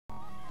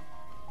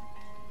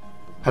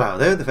Hello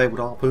there, the Fabled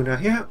Harpooner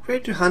here,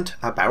 ready to hunt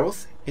a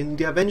Barroth in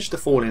the Avenge the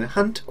Fallen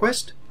Hunt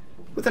quest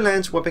with the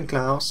Lance Weapon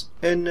class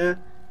and an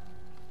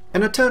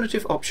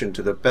alternative option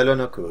to the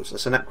Belonocus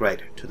as an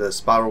upgrade to the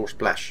Spiral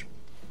Splash.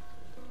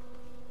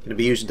 Going to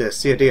be using the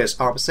Ceadeus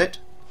Armor set,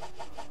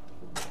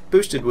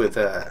 boosted with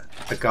a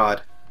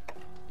guard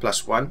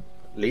 +1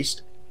 at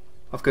least.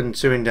 I've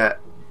considering that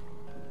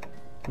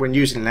when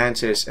using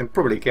lances and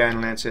probably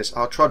gang lances,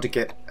 I'll try to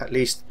get at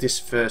least this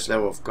first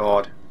level of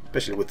guard,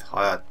 especially with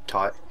higher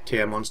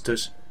tier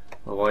monsters.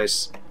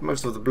 Otherwise,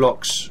 most of the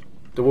blocks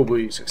they will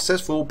be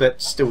successful,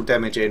 but still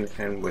damaging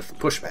and with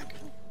pushback.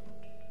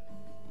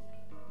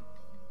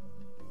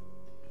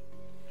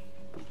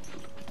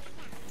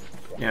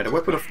 Now, the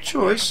weapon of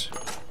choice,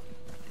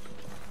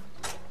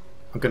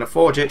 I'm going to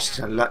forge it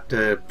since I like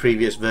the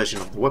previous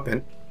version of the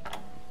weapon,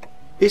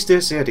 is the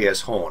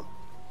Ceadeus Horn.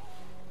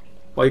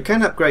 While you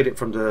can upgrade it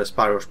from the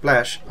Spiral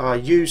Splash, I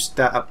used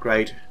that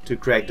upgrade to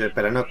create the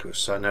Belonocus,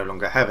 so I no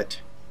longer have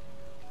it.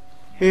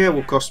 Here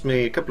will cost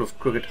me a couple of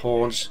crooked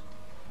horns.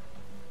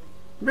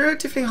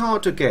 Relatively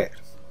hard to get,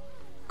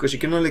 because you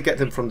can only get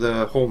them from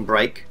the horn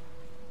break.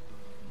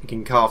 You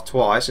can carve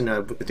twice,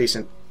 with a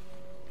decent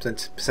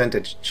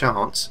percentage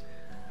chance.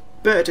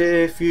 But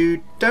if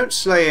you don't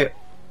slay it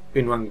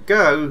in one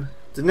go,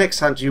 the next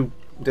hunt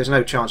there's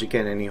no chance you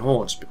get any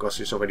horns because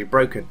it's already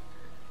broken.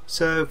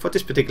 So for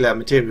this particular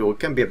material, it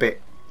can be a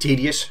bit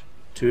tedious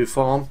to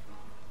farm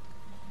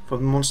for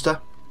the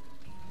monster,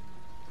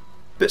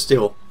 but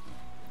still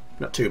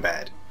not too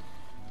bad.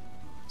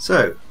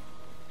 So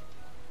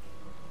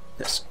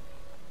let's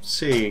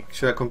see,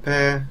 should I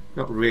compare?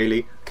 Not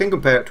really. I can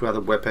compare it to other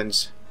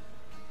weapons.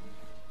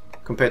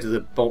 Compared to the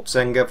Bolt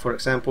Zenger, for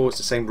example, it's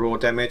the same raw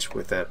damage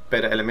with a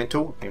better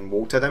elemental in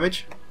water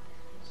damage.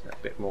 So a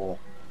bit more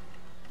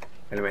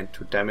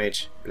elemental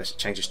damage, unless it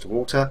changes to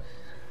water.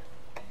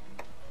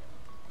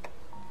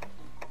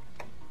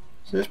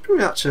 So it's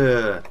pretty much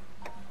an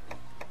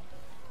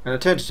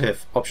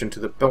alternative option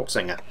to the Bolt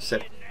Zenger,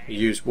 except you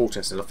use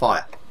water instead of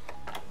fire.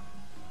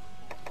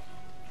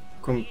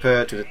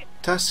 Compared to the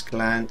Tusk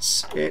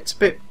Lance, it's a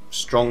bit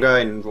stronger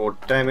in raw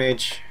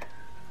damage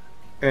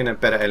and a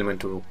better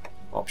elemental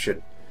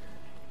option.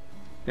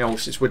 Now,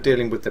 since we're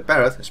dealing with the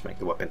Barroth, let's make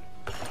the weapon.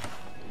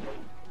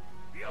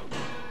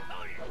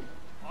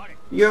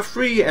 You have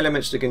 3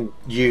 elements you can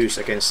use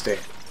against it.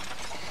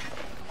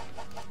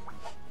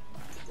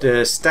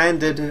 The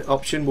standard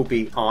option will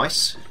be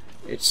ice.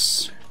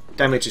 Its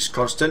damage is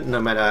constant no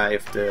matter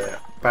if the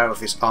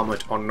Barroth is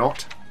armoured or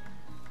not,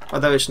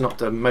 although it's not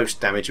the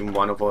most damaging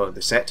one of all of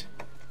the set.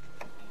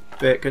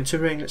 But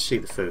considering, let's see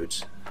the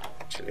foods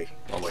actually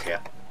while we're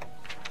here.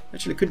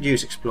 Actually could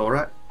use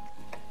Explorer,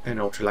 and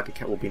Ultra Lucky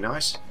Cat will be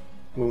nice.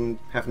 Will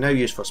have no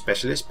use for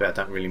Specialist, but I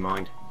don't really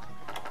mind.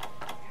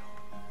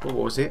 What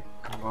was it?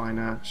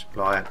 Combiner,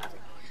 Supplier.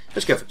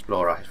 Let's go for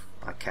Explorer if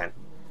I can.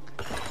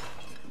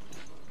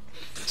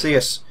 So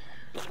yes,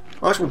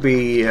 ice will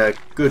be a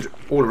good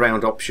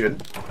all-round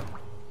option.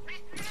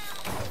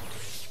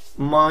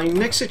 My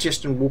next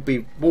suggestion will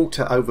be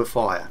water over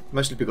fire,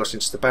 mostly because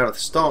since the Barroth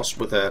starts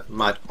with a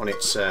mud on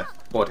its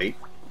body,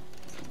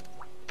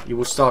 you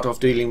will start off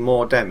dealing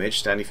more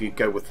damage than if you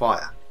go with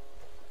fire.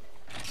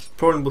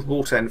 Problem with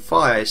water and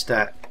fire is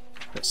that,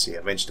 let's see,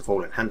 Avenge the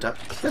Fallen Hunter.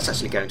 Let's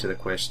actually go into the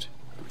quest.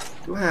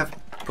 Do I have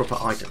proper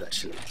items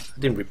actually? I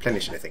didn't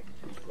replenish anything.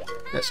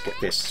 Let's get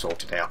this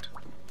sorted out.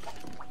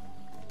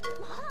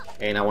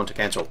 And I want to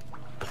cancel.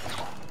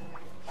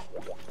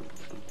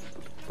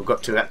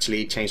 Forgot to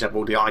actually change up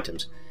all the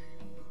items.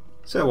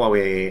 So while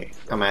we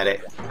come at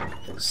it,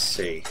 let's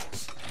see.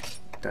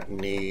 Don't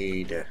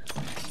need any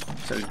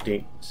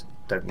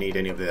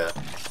of the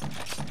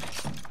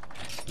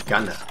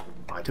gunner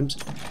items.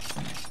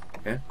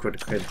 Yeah,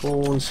 critical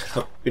horns.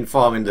 I've been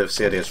farming the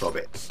Ceadeus for a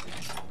bit.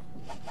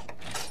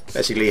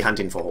 Basically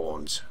hunting for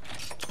horns.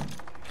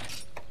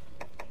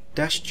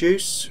 Dash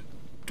juice.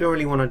 Don't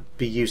really want to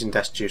be using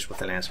dash juice with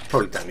the lance.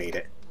 Probably don't need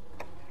it.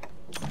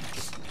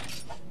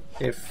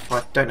 If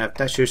I don't have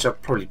dash juice, I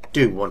probably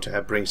do want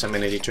to bring some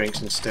energy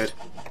drinks instead.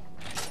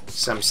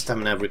 Some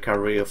stamina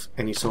recovery of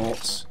any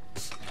sorts.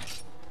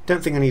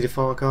 Don't think I need a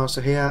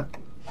Firecaster here.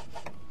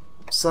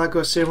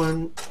 Psycho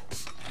Serum.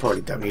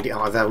 Probably don't need it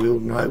either. We'll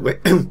know where.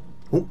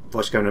 Oh,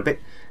 voice going a bit.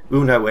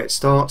 We'll know where it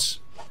starts.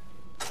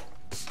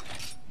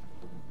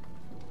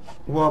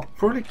 Well, I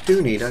probably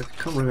do need. I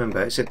can't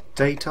remember. Is it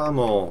daytime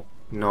or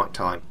night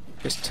time?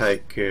 Let's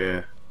take.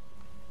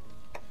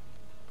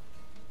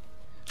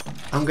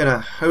 I'm gonna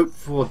hope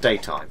for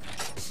daytime.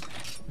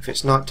 If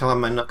it's night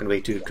time, I'm not gonna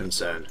be too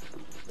concerned.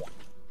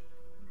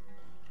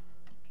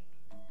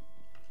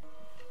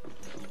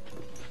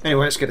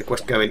 Anyway, let's get the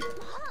quest going.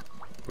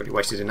 Already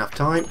wasted enough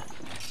time.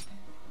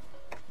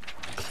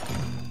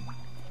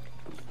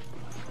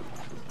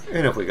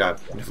 And off we go.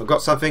 And if I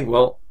got something,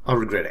 well, I'll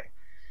regret it.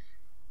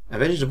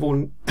 Avenge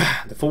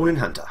the Fallen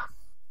Hunter.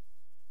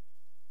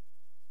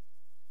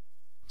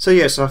 So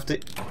yes, after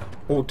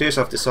all this,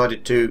 I've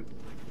decided to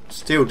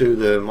still do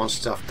the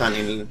monster stuff done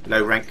in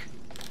low rank.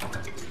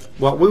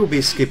 What we'll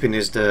be skipping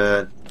is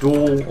the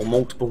dual or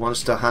multiple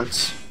monster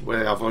hunts,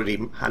 where I've already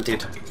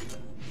hunted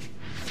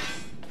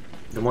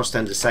the monster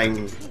in the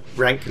same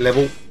rank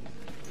level.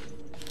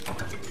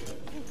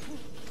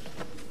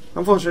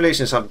 Unfortunately,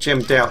 since I've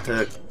gemmed out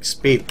the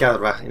speed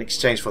gatherer in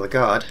exchange for the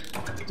guard,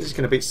 this is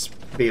going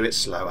to be a bit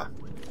slower.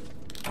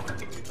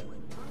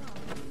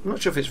 I'm not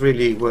sure if it's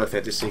really worth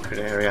it, this secret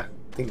area.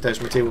 I think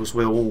those materials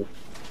will all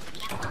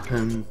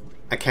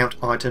account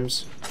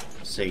items.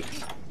 Let's see.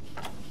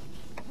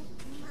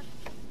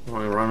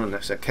 I'll run on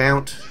this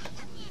account.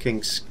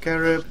 King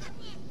Scarab.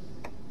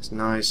 It's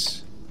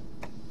nice.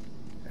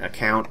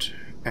 Account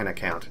and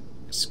account.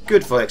 It's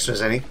good for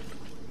extras, any.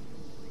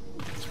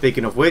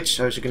 Speaking of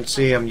which, as you can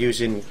see, I'm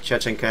using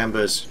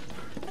Chachankamba's,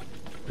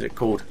 what's it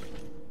called?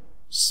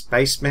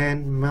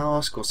 Spaceman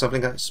mask or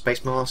something like that?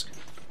 Space mask?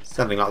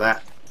 Something like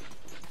that.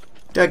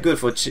 They're good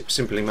for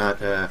simply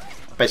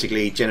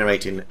basically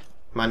generating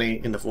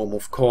money in the form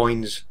of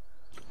coins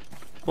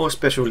or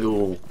special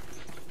little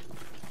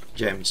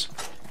gems.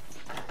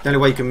 The only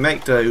way you can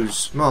make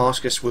those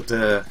masks is with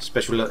the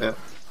special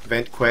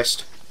event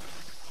quest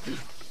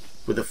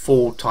with the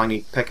 4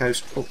 tiny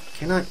pecos. Oh,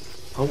 can I?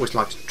 I always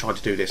like to try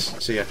to do this.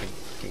 See if I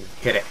can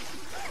hit it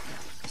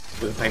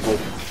with a paintball.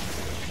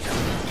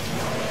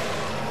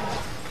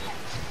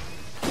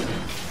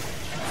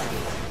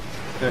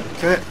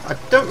 Okay, I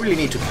don't really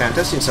need to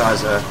counter since I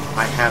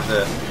have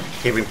the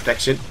hearing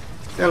protection.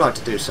 I like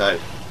to do so,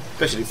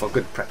 especially for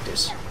good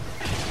practice.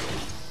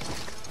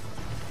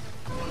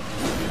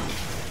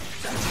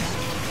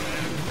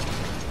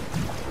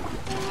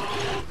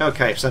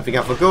 Okay, something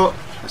I forgot,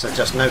 as I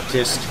just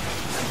noticed,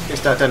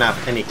 is that I don't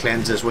have any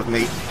cleansers with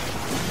me,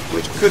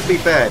 which could be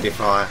bad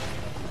if a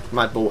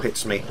mud ball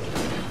hits me.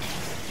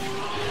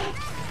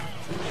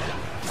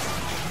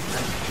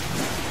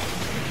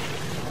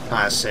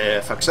 As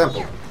for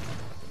example,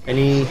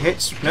 any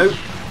hits? No?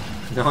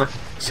 No,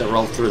 so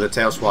roll through the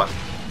tail swipe.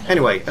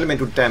 Anyway,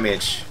 elemental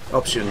damage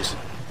options.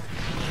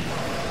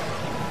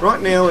 Right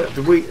now,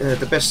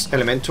 the best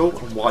elemental,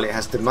 while it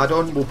has the mud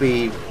on, will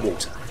be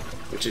water,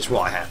 which is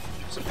what I have.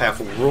 It's a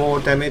powerful raw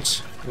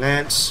damage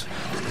lance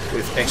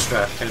with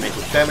extra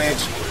elemental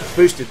damage,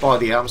 boosted by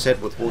the arm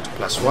set with water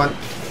 +1.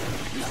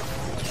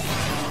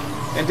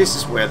 And this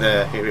is where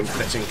the hearing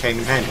protection came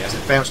in handy. As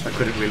it bounced, I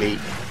couldn't really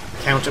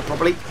counter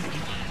properly.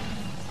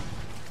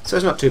 So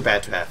it's not too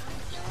bad to have.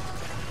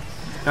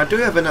 Now I do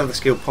have another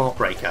skill, Part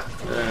Breaker.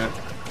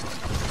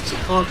 Is it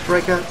Part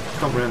Breaker? I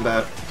can't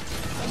remember.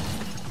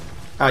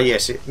 Ah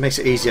yes, it makes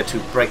it easier to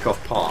break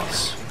off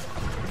parts.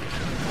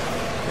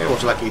 I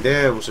was lucky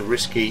there, it was a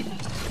risky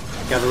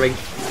gathering.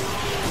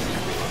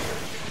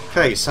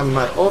 Okay, some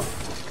mud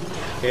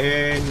off.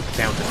 And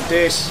counter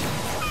this.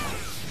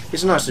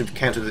 It's nice to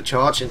counter the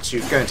charge since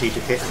you're guaranteed to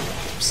hit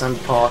some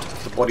part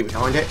of the body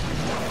behind it.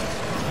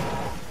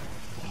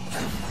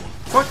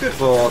 Quite good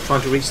for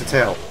trying to reach the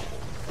tail.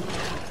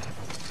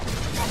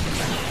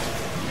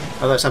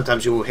 Although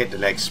sometimes you will hit the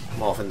legs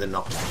more often than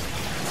not.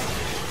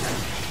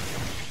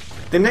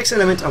 The next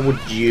element I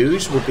would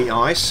use would be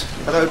ice,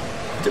 although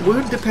it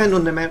would depend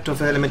on the amount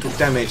of elemental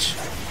damage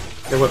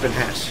the weapon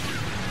has.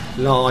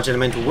 Large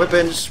elemental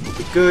weapons would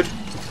be good,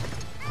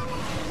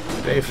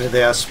 but if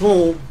they are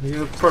small,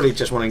 you probably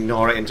just want to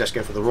ignore it and just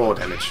go for the raw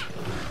damage.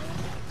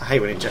 I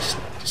hate when it just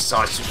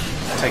decides to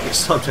take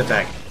its time to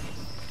attack.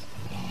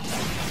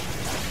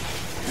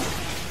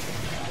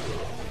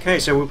 Okay,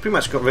 so we've pretty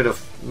much got rid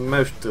of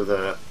most of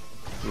the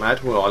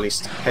mud, well at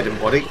least head and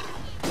body.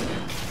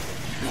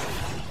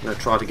 I'm going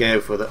to try to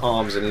go for the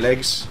arms and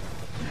legs.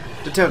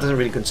 The tail doesn't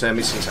really concern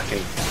me since I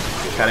can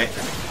cut it.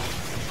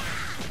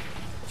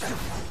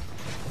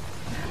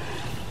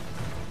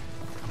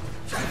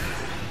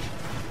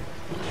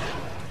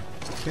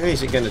 Okay,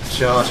 is it going to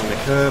charge in the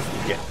curve?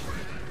 Yeah.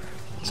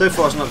 So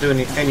far it's not doing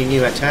any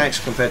new attacks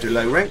compared to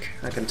low rank,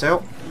 I can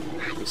tell.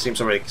 It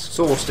seems already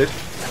exhausted.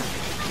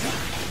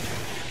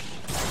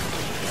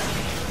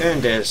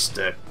 And there's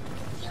the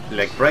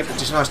leg break,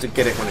 which is nice to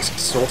get it when it's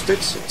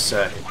exhausted, since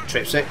it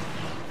trips it.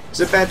 It's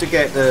bad to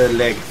get the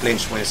leg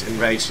flinched when it's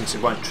enraged, since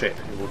it won't trip,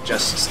 it will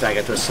just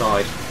stagger to the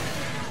side.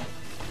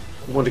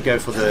 You want to go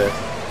for the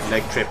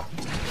leg trip.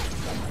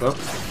 Well,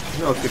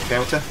 not a good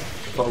counter.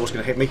 Thought it was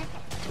going to hit me,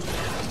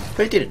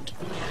 but it didn't.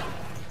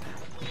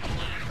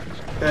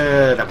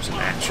 That was a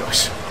bad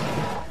choice.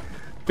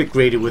 Bit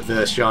greedy with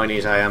the shiny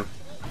as I am.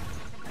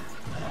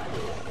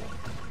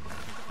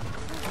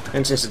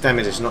 And since the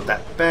damage is not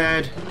that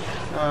bad,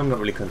 I'm not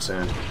really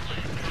concerned.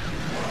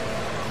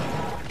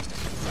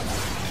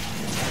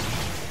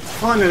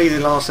 Finally, the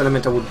last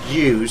element I would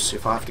use,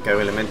 if I have to go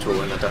elemental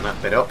and I don't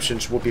have better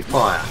options, would be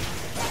fire.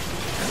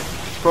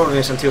 Problem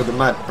is, until the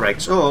mud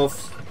breaks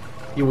off,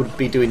 you would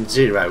be doing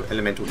 0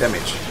 elemental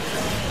damage.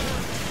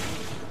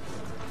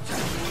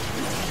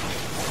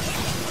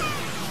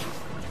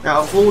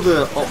 Now, of all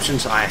the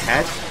options I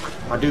had,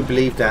 I do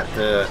believe that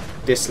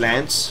this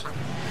lance,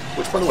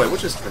 which, by the way,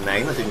 what is the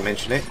name? I didn't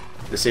mention it.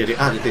 The Ceadeus.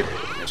 Ah, I did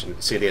mention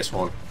Ceadeus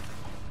Horn.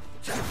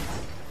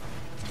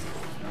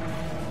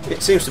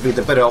 It seems to be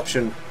the better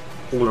option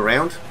all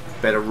around.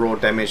 better raw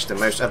damage than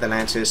most other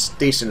lances,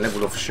 decent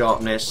level of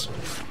sharpness,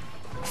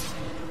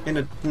 and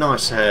a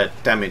nice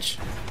damage,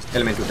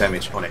 elemental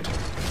damage on it.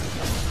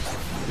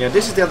 Now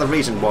this is the other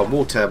reason why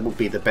water would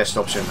be the best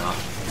option,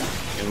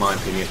 in my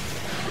opinion,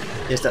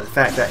 is that the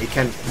fact that it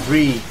can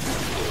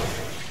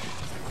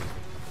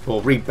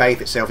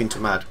re-bathe itself into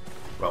mud,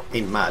 well,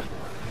 in mud.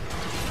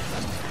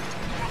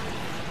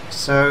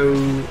 So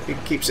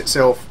it keeps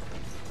itself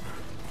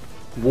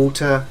weak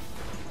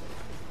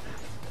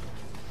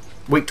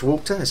to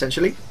water,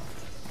 essentially.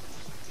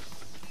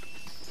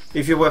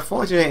 If you were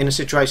fighting it in a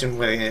situation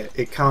where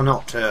it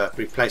cannot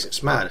replace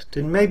its mud,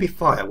 then maybe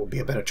fire would be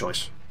a better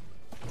choice.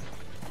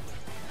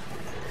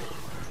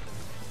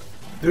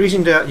 The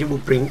reason that you will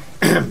bring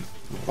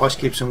voice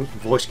keeps on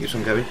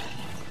going.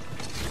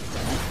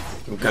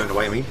 Going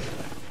away, I mean.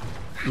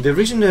 The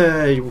reason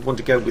you want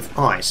to go with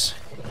ice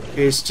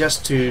is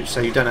just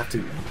so you don't have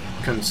to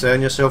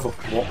concern yourself of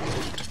what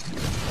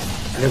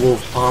level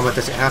of armor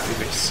does it have,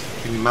 if it's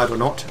in mud or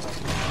not.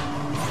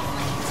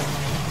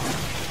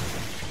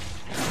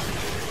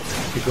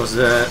 Because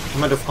the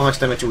amount of ice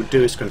damage it would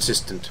do is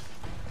consistent,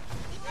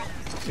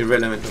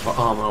 irrelevant of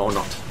armor or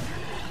not.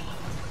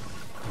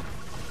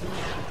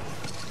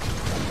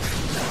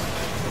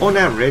 On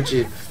average,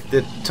 if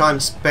the time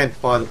spent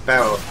by the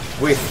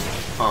Barroth with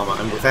armor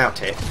and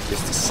without it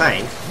is the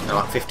same,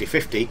 like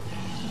 50-50,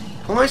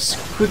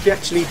 ice could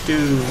actually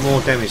do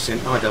more damage than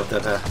either of the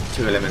other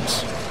two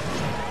elements.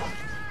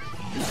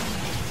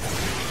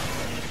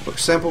 For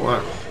example,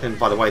 and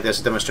by the way, there's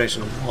a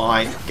demonstration of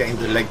why getting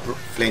the leg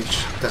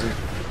flinch doesn't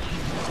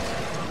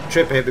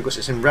trip it, because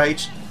it's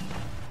enraged.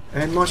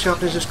 And my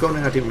sharpness has gone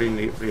and I didn't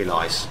really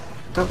realise.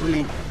 Can't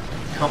really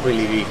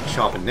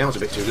sharpen now, it's a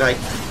bit too late.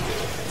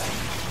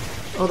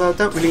 Although I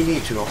don't really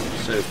need to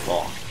so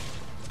far.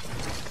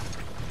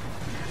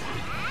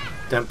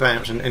 Don't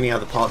bounce on any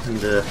other part than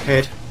the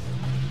head.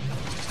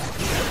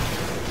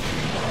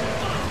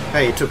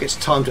 Hey, it took its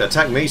time to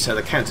attack me, so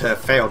the counter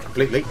failed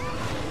completely.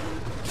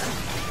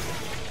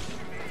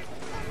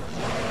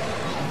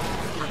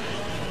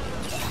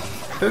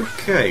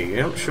 Okay,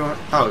 I'm not sure.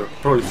 Oh,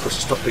 probably because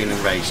it stopped being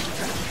enraged.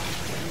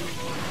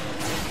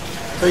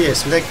 So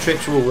yes, leg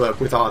trips will work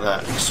with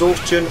either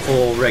exhaustion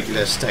or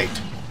regular state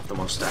of the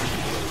monster.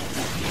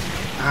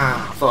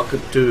 Ah, I thought I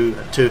could do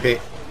a 2-hit,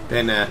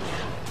 then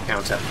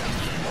counter.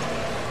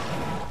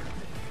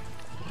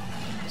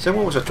 So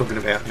what was I talking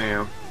about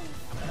now?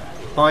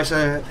 Ice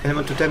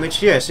elemental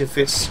damage? Yes, if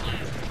it's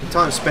the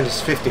time spent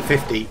is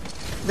 50-50,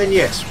 then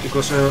yes,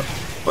 because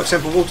for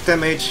example, water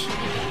damage,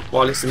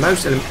 while it's the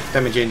most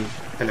damaging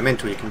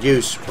elemental you can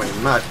use when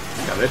in mud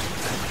covered,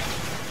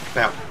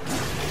 about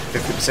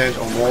 50%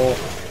 or more,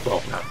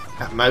 well, no,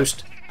 at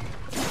most.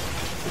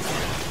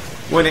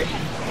 When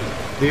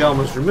the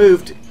armor is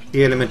removed,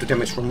 the elemental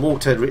damage from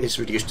water is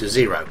reduced to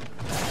 0,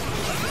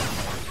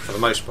 for the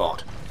most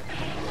part.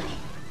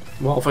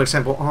 Well, for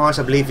example, ice,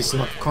 I believe it's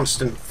like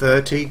constant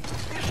 30.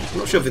 I'm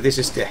not sure if this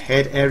is the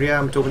head area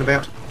I'm talking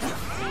about,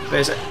 but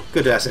it's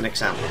good as an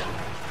example.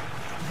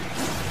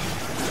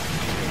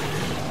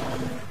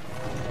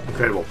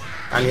 Incredible.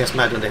 Only has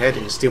mud on the head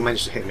and it still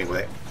managed to hit me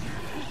with it.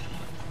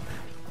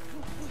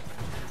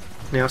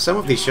 Now, some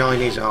of these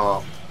shinies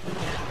are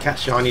cat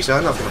shinies, so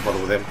I'm not going to bother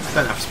with them.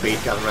 Don't have speed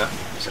gunner,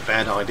 it's a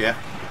bad idea.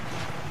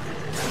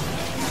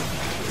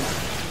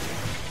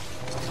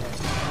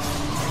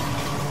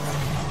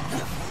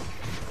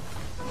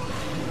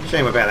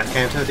 Shame about that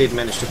counter, I did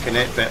manage to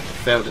connect but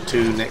failed the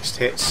 2 next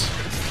hits.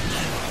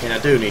 And I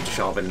do need to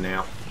sharpen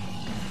now.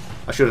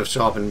 I should have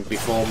sharpened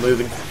before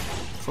moving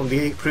from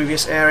the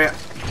previous area.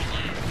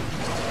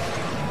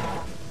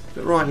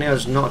 But right now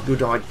is not a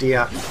good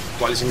idea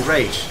while it's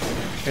enraged.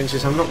 And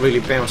since I'm not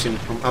really bouncing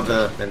from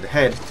other than the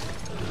head,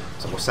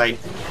 as I was saying,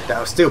 that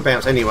will still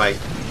bounce anyway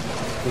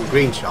from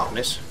green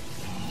sharpness.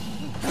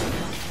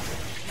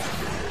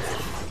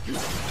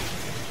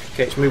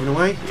 Okay, it's moving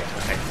away. Yeah,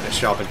 okay, let's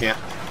sharpen here.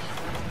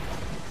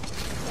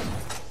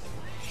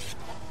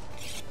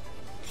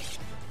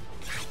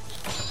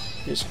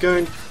 It's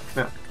going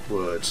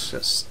backwards.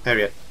 That's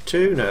area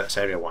 2? No, that's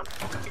area 1.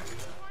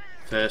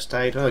 First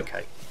aid,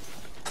 okay.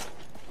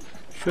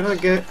 Should I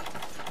get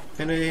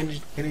an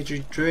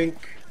energy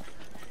drink?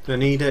 Do I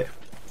need it?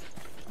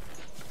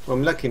 Well,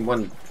 I'm lacking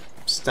 1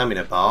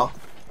 stamina bar.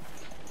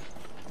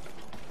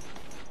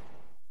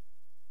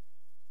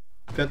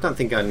 But I don't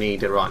think I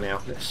need it right now.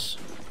 Let's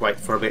wait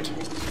for a bit.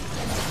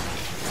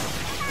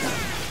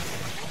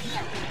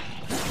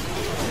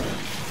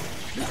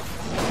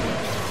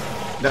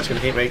 That's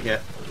going to hit me, yeah.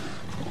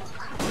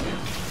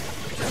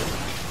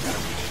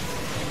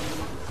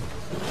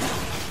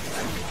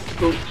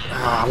 Ooh,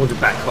 I wanted to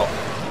back up.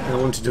 I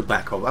wanted to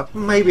back up.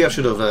 Maybe I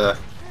should have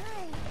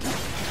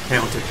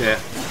countered there.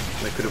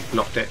 I could have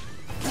blocked it.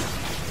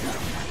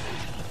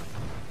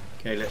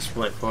 Okay, let's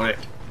wait for it.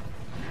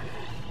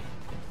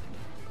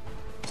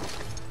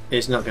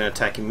 It's not going to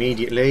attack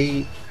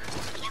immediately.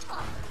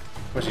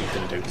 What's he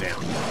going to do now?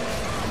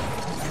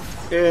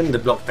 And the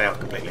block failed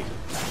completely.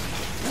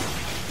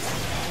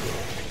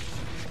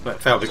 Well,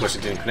 it failed because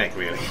it didn't connect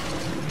really.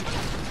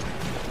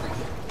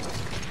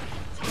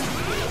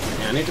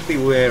 I need to be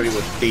wary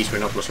with these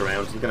rhinoceros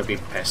around. They're going to be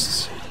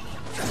pests.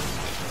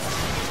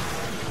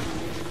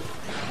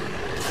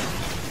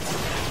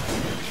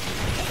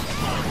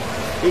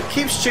 It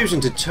keeps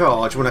choosing to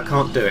charge when I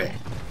can't do it.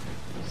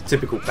 It's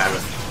typical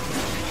Barroth.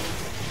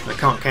 I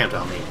can't counter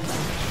on me.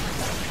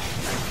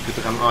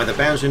 Because I'm either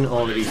bouncing or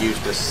already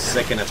used the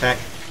second attack.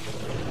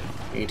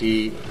 Need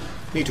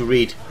to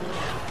read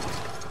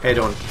head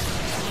on.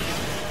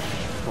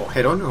 Or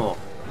head on, or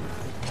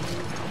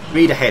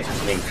read ahead,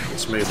 I mean,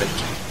 its movement.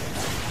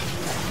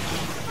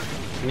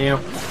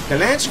 Now, the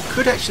lance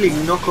could actually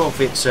knock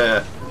off its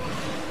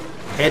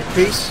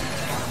headpiece,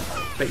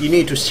 but you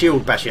need to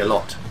shield bash it a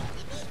lot,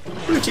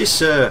 which is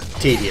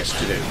tedious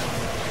to do.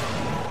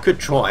 Could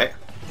try it,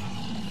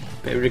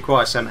 but it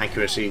requires some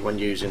accuracy when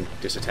using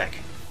this attack.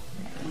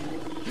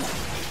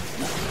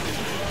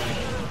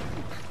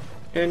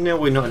 And now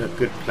we're not in a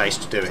good place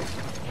to do it.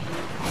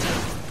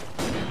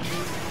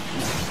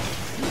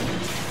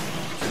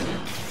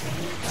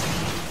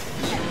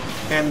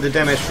 And the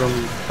damage from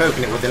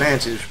poking it with the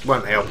lances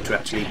won't help to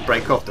actually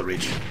break off the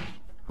ridge.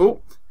 Oh,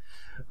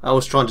 I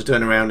was trying to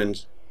turn around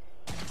and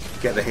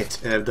get the hit,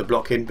 the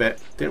block in, but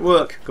didn't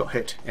work. Got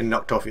hit and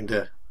knocked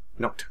into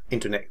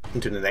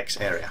the next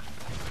area.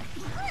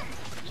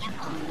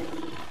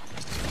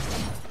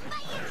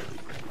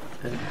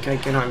 Okay,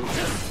 can I?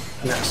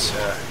 That's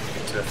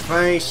into the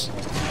face.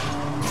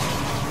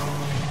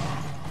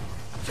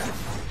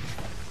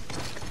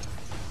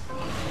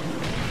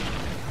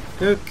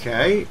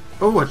 Okay.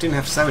 Oh, I didn't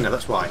have stamina,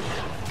 that's why.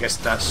 Guess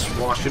that's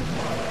why I should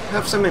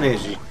have some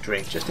energy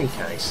drink, just in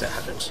case that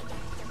happens.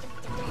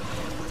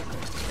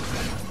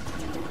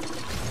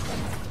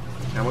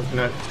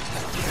 No,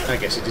 I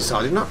guess it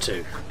decided not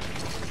to.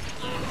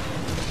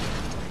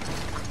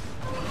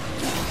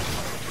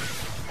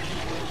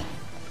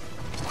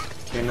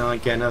 Can I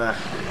get another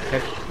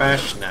head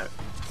bash? No,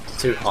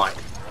 it's too high.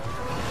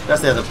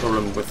 That's the other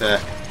problem with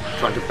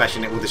trying to bash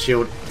in it with the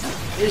shield,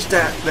 is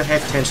that the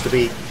head tends to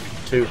be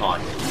too high.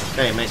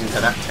 Okay, amazing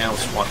how that tail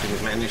swiping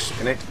has managed to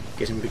connect.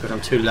 Guessing because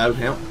I'm too low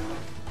now.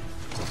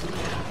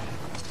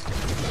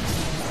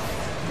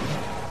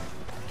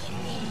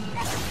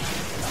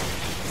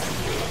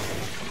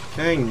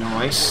 Okay,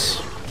 nice.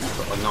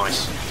 Got a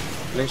nice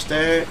flinch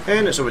there,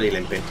 and it's already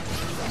limping.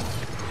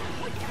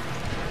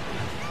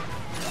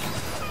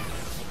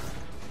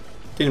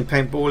 Didn't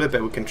paintball it,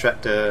 but we can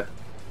track the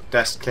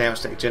dust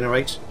clouds that it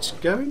generates. It's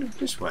going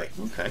this way.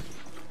 Okay.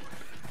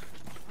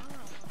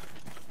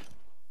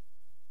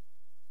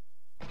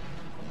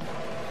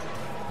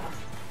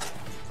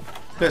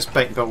 Let's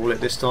paintball it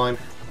this time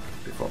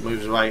before it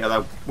moves away,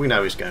 although we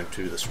know it's going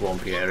to the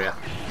swampy area.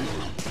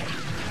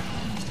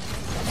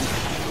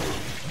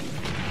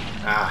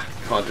 Ah,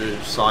 tried to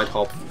side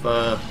hop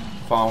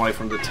far away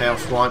from the tail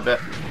swipe,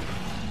 but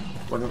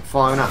wasn't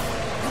far enough.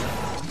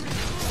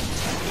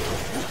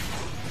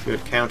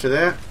 Good counter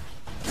there.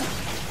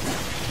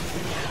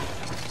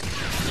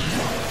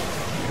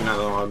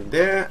 Another one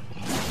there.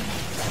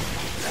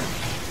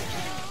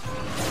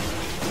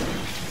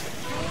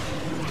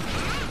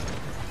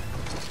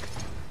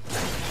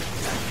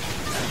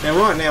 Now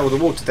right now the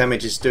water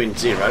damage is doing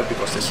 0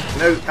 because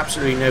there's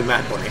absolutely no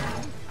map on it.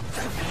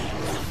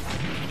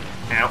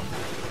 Ow.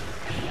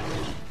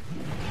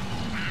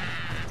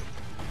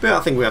 But I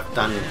think we have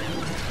done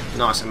a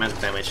nice amount of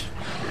damage.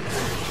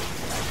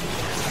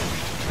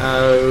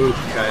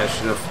 Okay, I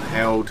should have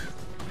held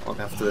on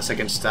after the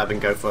second stab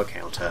and go for a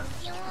counter.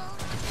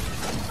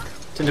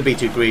 Tend to be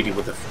too greedy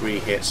with the 3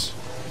 hits.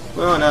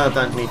 Well, no, I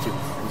don't need to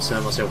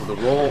concern myself with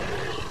the roll.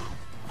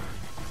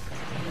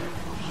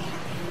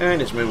 And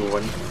it's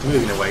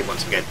moving away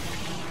once again.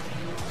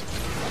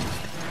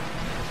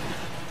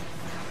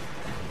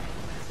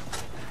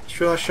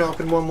 Should I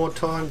sharpen one more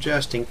time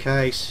just in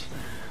case?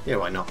 Yeah,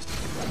 why not?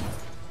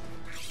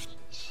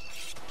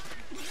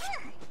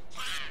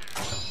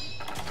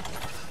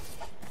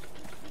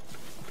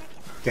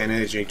 Get an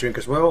energy drink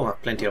as well, I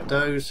have plenty of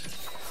those.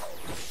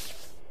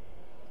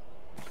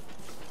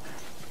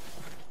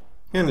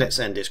 And let's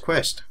end this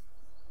quest.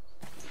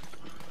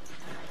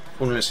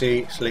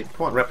 Vulnerability sleep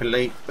quite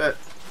rapidly, but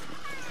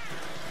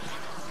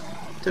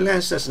the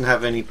lance doesn't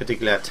have any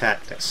particular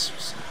attack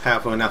that's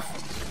powerful enough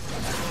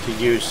to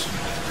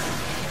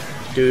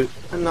do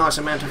a nice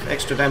amount of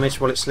extra damage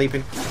while it's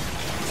sleeping.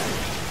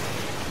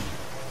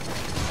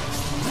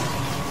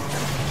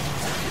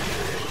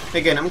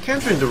 Again, I'm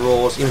countering the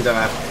roars even though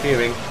I have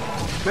hearing,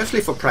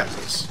 mostly for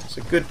practice. It's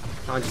a good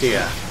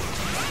idea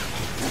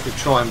to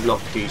try and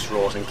block these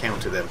roars and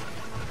counter them.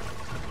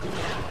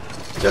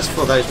 Just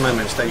for those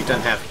moments that you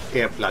don't have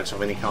earplugs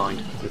of any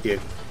kind with you.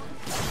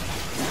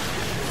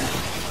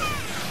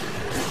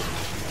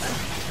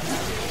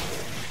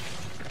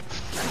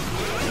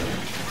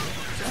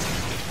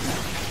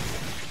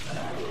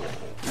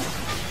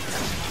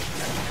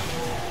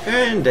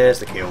 And there's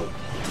the kill.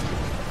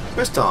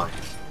 First time.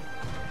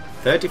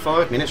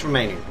 35 minutes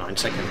remaining, 9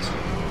 seconds.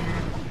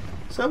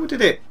 So we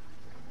did it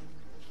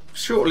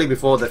shortly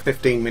before the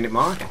 15-minute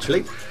mark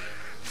actually.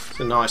 It's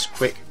a nice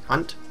quick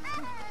hunt.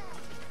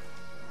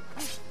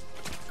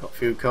 Got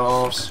few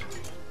calves.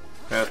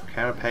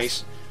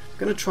 Carapace. I'm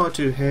going to try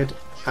to head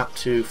up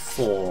to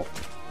 4.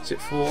 Is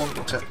it 4?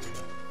 What's up?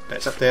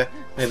 That's up there.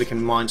 Maybe we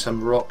can mine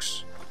some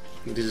rocks.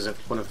 I think this is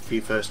one of the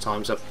few first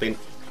times I've been...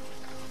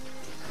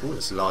 Oh,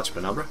 there's a large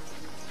Banabra.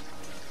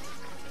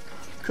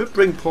 Could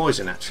bring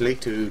poison actually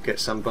to get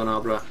some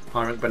Banabra,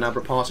 high rank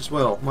Banabra parts as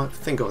well. Might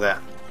think of that.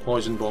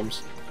 Poison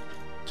bombs.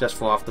 Just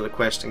for after the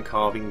quest and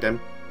carving them.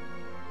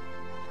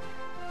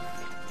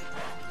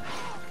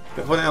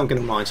 But for now I'm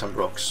going to mine some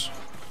rocks.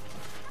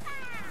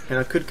 And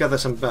I could gather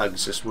some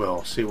bugs as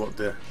well. See what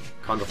the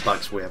kind of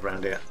bugs we have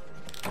around here.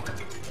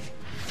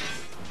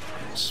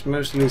 It's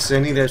mostly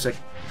zenny. There's a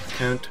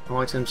count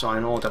items.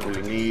 Iron ore, don't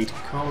really need.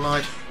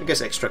 Carolite. I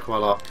guess extra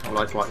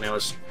carolite right now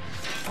is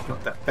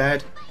not that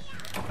bad.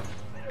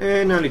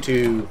 And only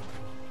 2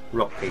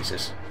 rock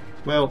pieces.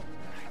 Well,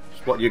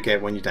 it's what you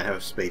get when you don't have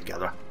a speed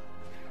gatherer.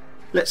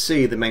 Let's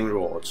see the main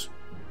rewards.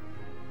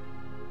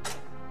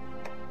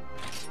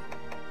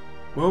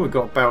 Well, we've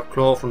got Barroth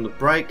Claw from the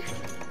break.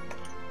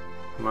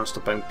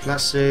 Master Bone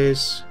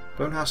Pluses.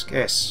 Bone Husk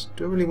S.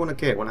 Do I really want to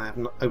get when I have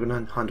over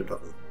 900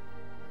 of them?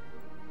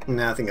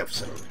 No, I think I've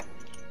settled.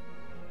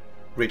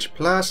 Ridge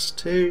Plus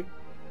 2.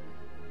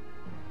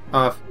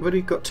 I've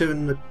already got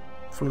 2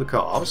 from the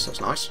calves. That's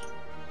nice.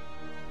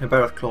 A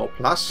Barroth Claw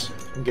Plus.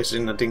 I'm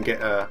guessing I didn't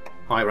get a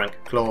high rank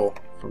claw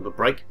from the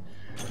break.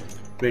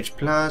 Ridge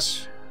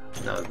Plus.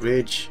 Another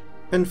Ridge.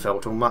 And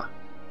Fertile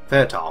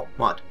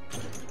Mud.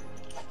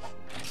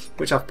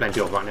 Which I've plenty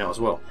of right now as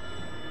well.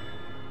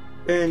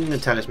 And the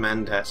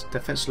Talisman, that's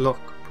Defense Lock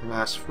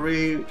Plus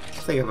 3. I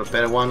think I have a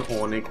better one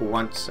or an equal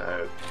one.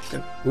 So,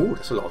 ooh,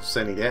 that's a lot of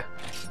zenny there.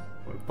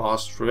 We'll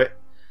pass through it.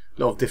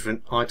 A lot of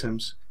different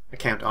items,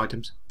 account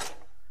items.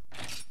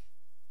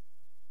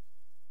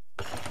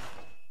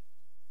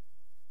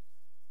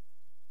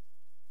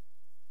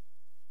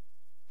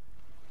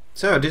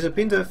 So this has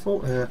been the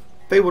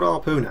Fabled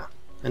Harpooner,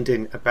 and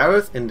in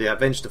Barroth in the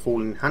Avenge the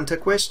Fallen Hunter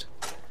quest,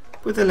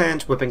 with the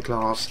Lance weapon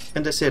class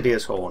and the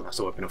Ceadeus Horn as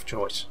the weapon of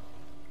choice.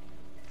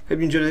 Hope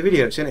you enjoyed the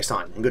video. See you next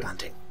time, and good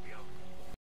hunting.